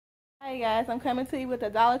Hey guys, I'm coming to you with a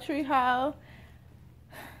Dollar Tree haul.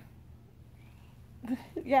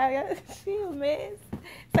 Yeah, she a mess.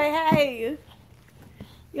 Say hey. You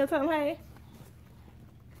gonna tell them hey?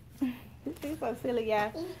 She's so silly,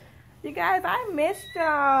 y'all. You guys, I missed y'all.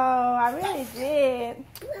 I really did.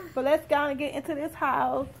 But let's go and get into this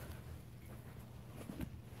haul.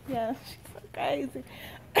 Yeah, she's so crazy.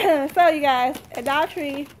 So you guys, at Dollar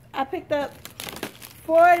Tree, I picked up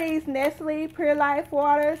 4 of these Nestle Pure Life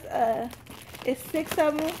waters. It's 6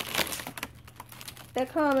 of them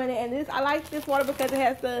that come in it, and this, I like this water because it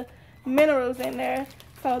has the minerals in there.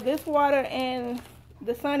 So this water and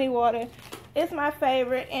the Sunny water is my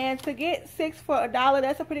favorite, and to get 6 for $1,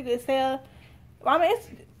 that's a pretty good sale. I mean, it's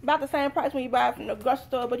about the same price when you buy it from the grocery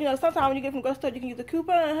store, but you know, sometimes when you get from the grocery store, you can use a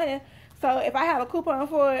coupon, honey. So if I have a coupon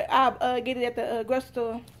for it, I'll get it at the grocery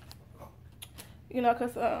store. You know,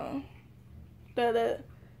 cause I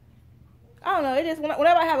don't know, it just whenever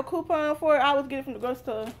I have a coupon for it, I always get it from the grocery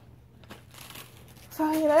store.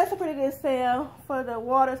 So you know, that's a pretty good sale for the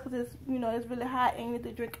waters, cause it's, you know, it's really hot and you need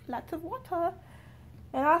to drink lots of water.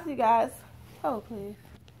 And also, you guys, oh please.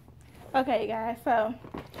 Okay, guys, so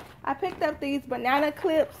I picked up these banana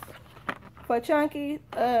clips for Chunky.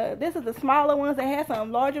 This is the smaller ones. They had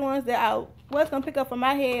some larger ones that I was gonna pick up for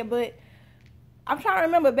my head, but I'm trying to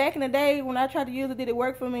remember back in the day when I tried to use it, did it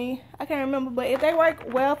work for me? I can't remember, but if they work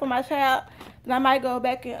well for my child, then I might go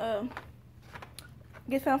back and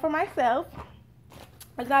get some for myself.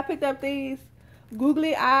 And then I picked up these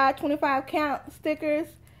Googly Eye 25 count stickers,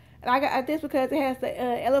 and I got this because it has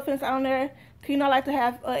the elephants on there. Cause you know I like to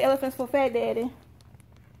have elephants for Fat Daddy.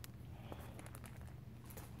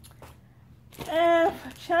 And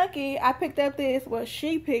for Chunky, I picked up this. Well,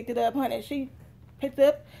 she picked it up, honey. She picked it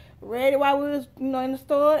up, read it while we was, you know, in the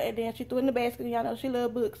store, and then she threw it in the basket. Y'all know she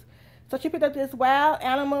loves books. So she picked up this Wild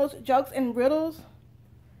Animals, Jokes and Riddles.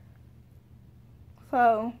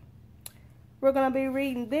 So we're gonna be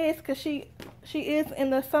reading this because she is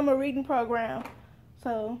in the summer reading program.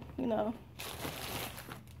 So, you know,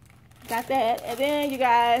 got that. And then you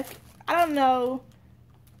guys, I don't know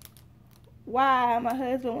why my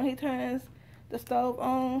husband, when he turns the stove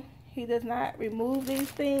on, he does not remove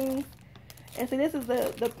these things. And see, this is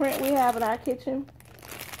the print we have in our kitchen.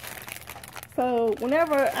 So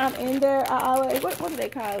whenever I'm in there, I always, what do they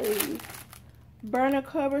call these? Burner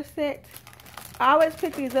cover set. I always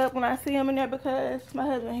pick these up when I see them in there because my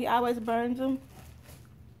husband, he always burns them.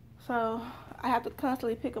 So I have to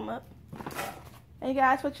constantly pick them up. And you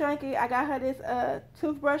guys, for Chunky, I got her this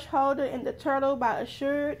toothbrush holder in the Turtle by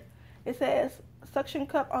Assured. It says suction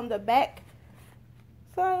cup on the back.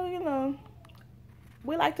 So, you know,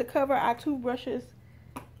 we like to cover our toothbrushes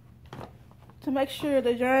to make sure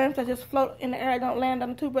the germs that just float in the air don't land on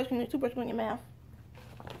the toothbrush when your toothbrush in your mouth.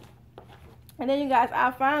 And then you guys,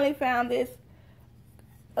 I finally found this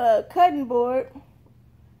cutting board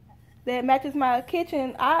that matches my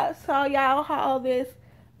kitchen. I saw y'all haul this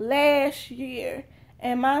last year,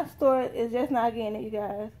 and my store is just not getting it, you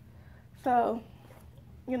guys. So,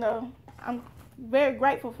 you know, I'm very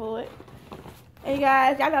grateful for it. And you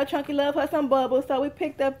guys, y'all know Chunky love her some bubbles, so we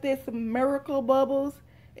picked up this Miracle Bubbles.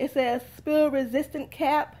 It says spill resistant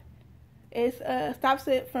cap. It stops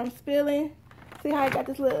it from spilling. See how I got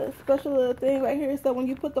this little special little thing right here? So when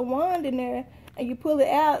you put the wand in there and you pull it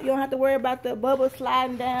out, you don't have to worry about the bubbles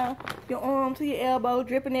sliding down your arm to your elbow,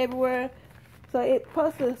 dripping everywhere. So it's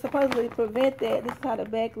supposed to supposedly prevent that. This is how the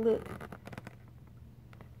back looks.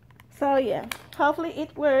 So yeah, hopefully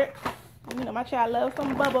it works. You know, my child loves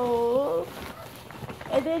some bubbles.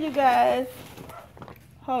 And then you guys,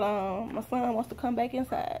 hold on, my son wants to come back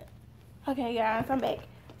inside. Okay guys, I'm back.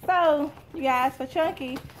 So you guys, for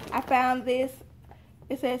Chunky, I found this.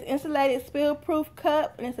 It says insulated spill proof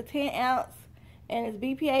cup, and it's a 10 ounce, and it's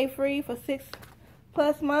BPA free for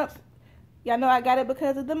 6+ months. Y'all know I got it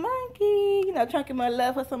because of the monkey. You know, Chunky must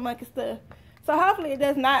love her some monkey stuff. So hopefully it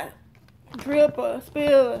does not drip or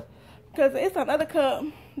spill, because it's another cup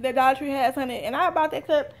that Dollar Tree has, honey. And I bought that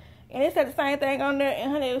cup, and it said the same thing on there.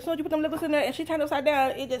 And honey, as soon as you put them liquids in there and she turned upside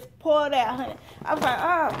down, it just poured out, honey. I was like,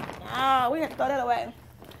 oh, no, we have to throw that away.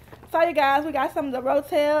 So you guys, we got some of the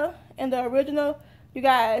Rotel and the original. You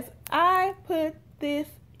guys, I put this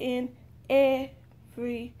in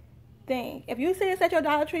everything. If you see this at your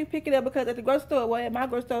Dollar Tree, pick it up, because at the grocery store, well, at my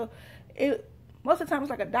grocery store, most of the time it's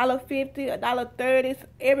like $1.50, $1.30.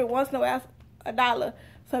 Every once in a while, it's $1.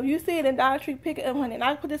 So if you see it in Dollar Tree, pick it up, honey. And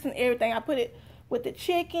I put this in everything. I put it with the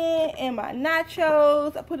chicken and my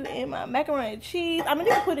nachos. I put it in my macaroni and cheese. I mean,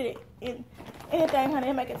 you can put it in anything, honey,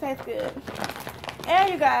 and make it taste good. And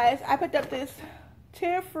you guys, I picked up this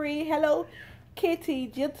tear-free Hello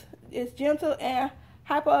Kitty. It's gentle and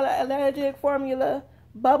hypoallergenic formula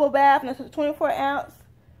bubble bath, and it's a 24 ounce.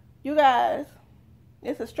 You guys,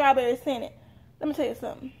 it's a strawberry scented. Let me tell you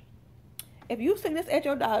something. If you see this at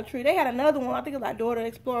your Dollar Tree, they had another one. I think it's like Daughter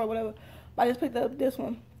Explorer or whatever. But I just picked up this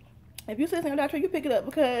one. If you see this at your Dollar Tree, you pick it up,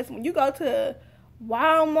 because when you go to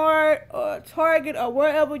Walmart or Target or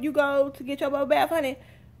wherever you go to get your bubble bath, honey,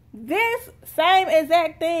 this same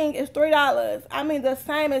exact thing is $3. I mean, the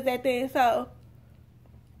same exact thing. So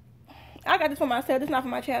I got this for myself. This is not for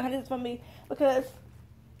my child, honey. This is for me, because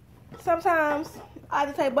sometimes I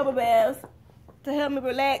just take bubble baths to help me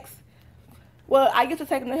relax. Well, I used to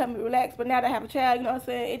take them to help me relax, but now that I have a child, you know what I'm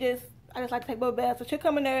saying, I just like to take bubble baths. So she'll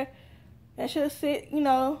come in there and she'll sit, you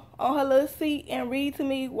know, on her little seat and read to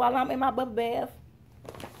me while I'm in my bubble bath.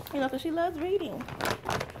 You know, so she loves reading.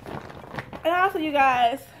 And also, you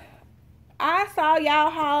guys, I saw y'all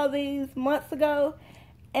haul these months ago,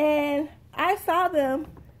 and I saw them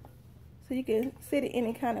so you can sit it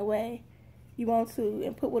any kind of way you want to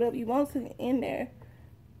and put whatever you want to in there.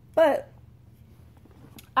 But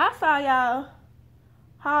I saw y'all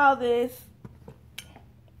haul this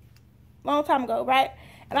long time ago, right?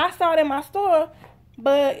 And I saw it in my store,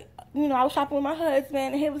 but, you know, I was shopping with my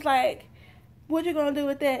husband, and he was like, what you gonna do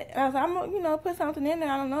with that? And I was like, I'm gonna, you know, put something in there.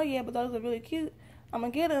 I don't know yet, but those are really cute. I'm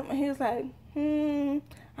gonna get them. And he was like, I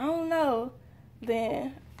don't know.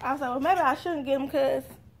 Then I was like, well, maybe I shouldn't get them, because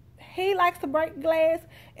he likes to break glass,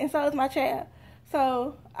 and so does my child.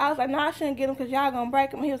 So I was like, no, I shouldn't get them, because y'all gonna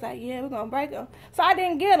break them. And he was like, yeah, we're gonna break them. So I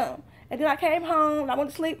didn't get them. And then I came home, and I went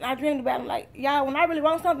to sleep, and I dreamed about them. Like, y'all, when I really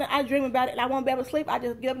want something, I dream about it, and I won't be able to sleep. I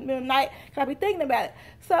just get up in the night, because I be thinking about it.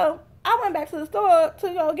 So I went back to the store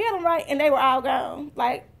to go get them, right, and they were all gone.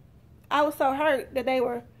 Like, I was so hurt that they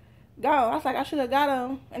were gone. I was like, I should have got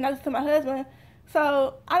them, and I just told my husband.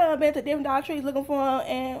 So I done been to different Dollar Trees looking for them,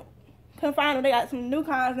 and couldn't find them. They got some new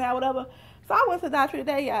kinds now, whatever. So I went to the Dollar Tree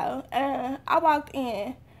today, y'all, and I walked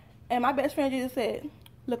in, and my best friend just said,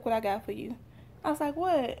 look what I got for you. I was like,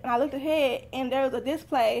 what? And I looked ahead, and there was a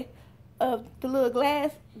display of the little glass,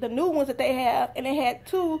 the new ones that they have, and they had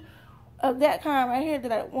two of that kind right here,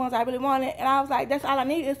 that are ones I really wanted. And I was like, that's all I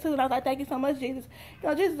need is two. And I was like, thank you so much, Jesus. You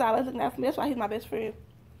know, Jesus is always looking out for me. That's why he's my best friend.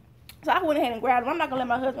 So I went ahead and grabbed them. I'm not going to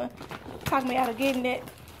let my husband talk me out of getting it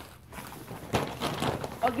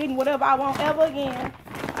or getting whatever I want ever again.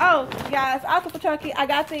 Oh, guys, also for Chunky, I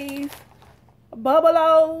got these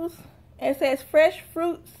Bubbalos. It says fresh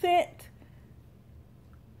fruit scent.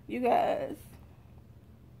 You guys.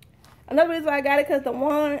 Another reason why I got it, because the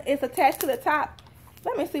one is attached to the top.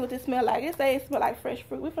 Let me see what this smells like. It says it smells like fresh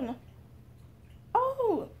fruit. We finna.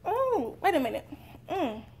 Oh, wait a minute.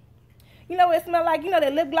 You know what it smells like? You know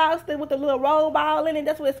that lip gloss with the little roll ball in it?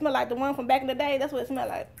 That's what it smells like. The one from back in the day. That's what it smells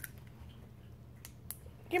like.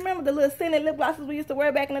 You remember the little scented lip glosses we used to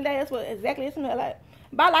wear back in the day? That's what exactly it smells like.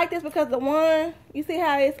 But I like this because the one, you see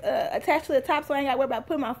how it's attached to the top, so I ain't got to worry about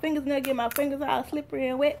putting my fingers in there, get my fingers all slippery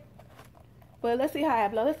and wet. But let's see how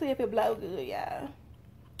it blows. Let's see if it blows good, y'all.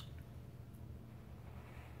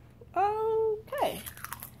 Okay.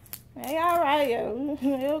 Hey, all right, yo.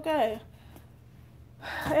 Okay.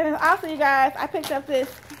 And also, you guys, I picked up this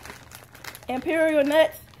Imperial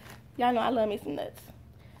Nuts. Y'all know I love me some nuts.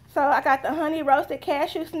 So I got the honey roasted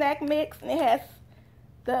cashew snack mix, and it has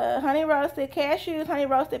the honey roasted cashews, honey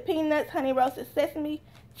roasted peanuts, honey roasted sesame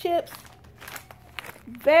chips.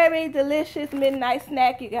 Very delicious midnight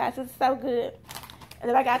snack, you guys. It's so good. And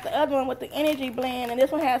then I got the other one with the energy blend, and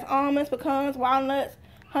this one has almonds, pecans, walnuts,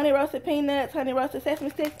 honey roasted peanuts, honey roasted sesame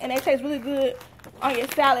sticks, and they taste really good on your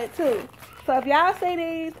salad too. So if y'all see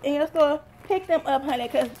these in your store, pick them up, honey,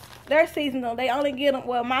 because they're seasonal. They only get them,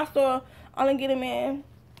 well, my store only get them in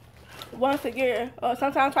once a year, or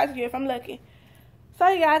sometimes twice a year if I'm lucky. So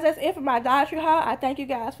you guys, that's it for my Dollar Tree haul. I thank you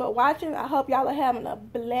guys for watching. I hope y'all are having a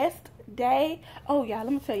blessed day. Oh, y'all,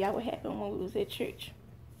 let me tell y'all what happened when we was at church.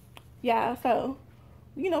 Yeah, so,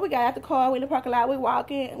 you know, we got out the car, we in the parking lot, we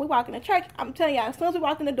walking to church. I'm telling y'all, as soon as we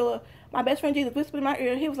walked in the door, my best friend Jesus whispered in my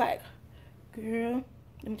ear. He was like, girl,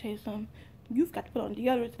 let me tell you something. You've got to put on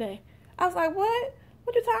deodorant today. I was like, what?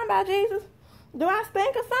 What you talking about, Jesus? Do I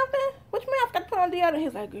stink or something? What you mean I've got to put on deodorant? He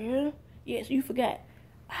was like, girl, yes, you forgot.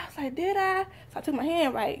 I was like, did I? So I took my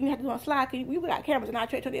hand right. You have to do on slide, because we got cameras in our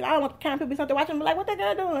church. I don't want the camera people be something watching me like, what that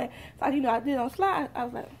girl doing? So, you know, I did it on slide. I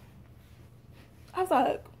was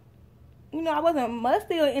like, you know, I wasn't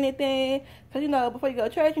musty or anything. Because, you know, before you go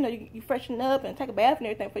to church, you know, you freshen up and take a bath and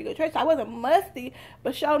everything before you go to church. So I wasn't musty.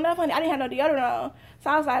 But sure enough, honey, I didn't have no deodorant on.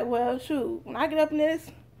 So I was like, well, shoot, when I get up in this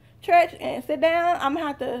church and sit down, I'm going to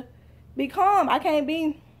have to be calm. I can't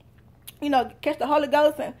be, you know, catch the Holy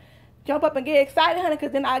Ghost and jump up and get excited, honey,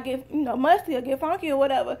 because then I get, you know, musty or get funky or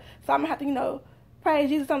whatever. So I'm going to have to, you know, praise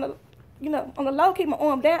Jesus on the, on the low, keep my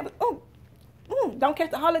arm down. But, don't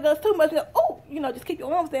catch the Holy Ghost too much. Just keep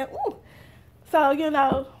your arms down. So,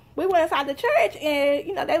 we went inside the church,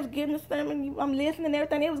 and, they was giving us something. I'm listening and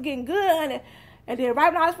everything. It was getting good, honey. And then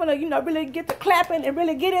right when I was going to, really get to clapping and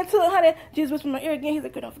really get into it, honey, Jesus whispered in my ear again. He's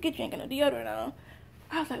like, don't forget you ain't got no deodorant on.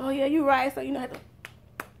 I was like, oh, yeah, you're right. So, I had to,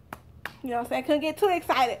 what I'm saying? Couldn't get too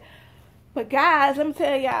excited. But, guys, let me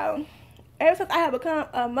tell y'all, ever since I have become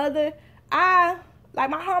a mother, my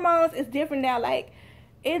hormones is different now. Like,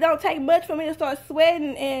 it don't take much for me to start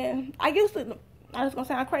sweating. And I was going to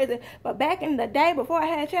sound crazy, but back in the day before I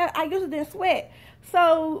had a child, I used to didn't sweat.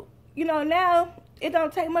 So, now it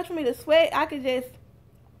don't take much for me to sweat. I could just,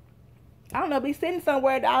 I don't know, be sitting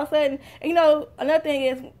somewhere and all of a sudden, and, another thing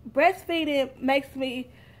is breastfeeding makes my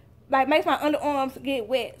underarms get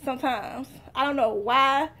wet sometimes. I don't know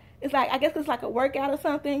why. It's like, I guess it's like a workout or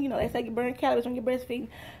something. They say you burn calories when you're breastfeeding.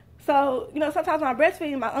 So, sometimes when I'm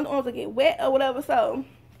breastfeeding, my underarms will get wet or whatever. So,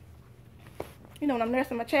 when I'm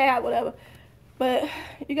nursing my child, whatever. But,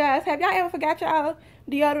 you guys, have y'all ever forgot y'all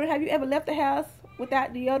deodorant? Have you ever left the house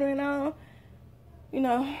without deodorant on?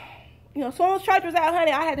 As soon as church was out,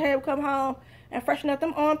 honey, I had to hurry up, come home and freshen up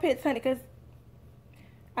them armpits, honey, because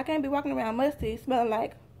I can't be walking around musty, smelling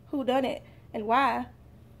like who done it and why.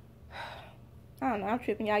 I don't know, I'm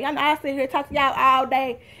tripping, y'all. Y'all know I sit here and talk to y'all all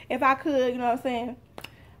day if I could, you know what I'm saying?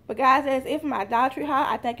 But, guys, that's it for my Dollar Tree haul.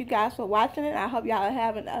 I thank you guys for watching it. I hope y'all are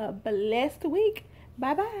having a blessed week.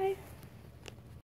 Bye-bye.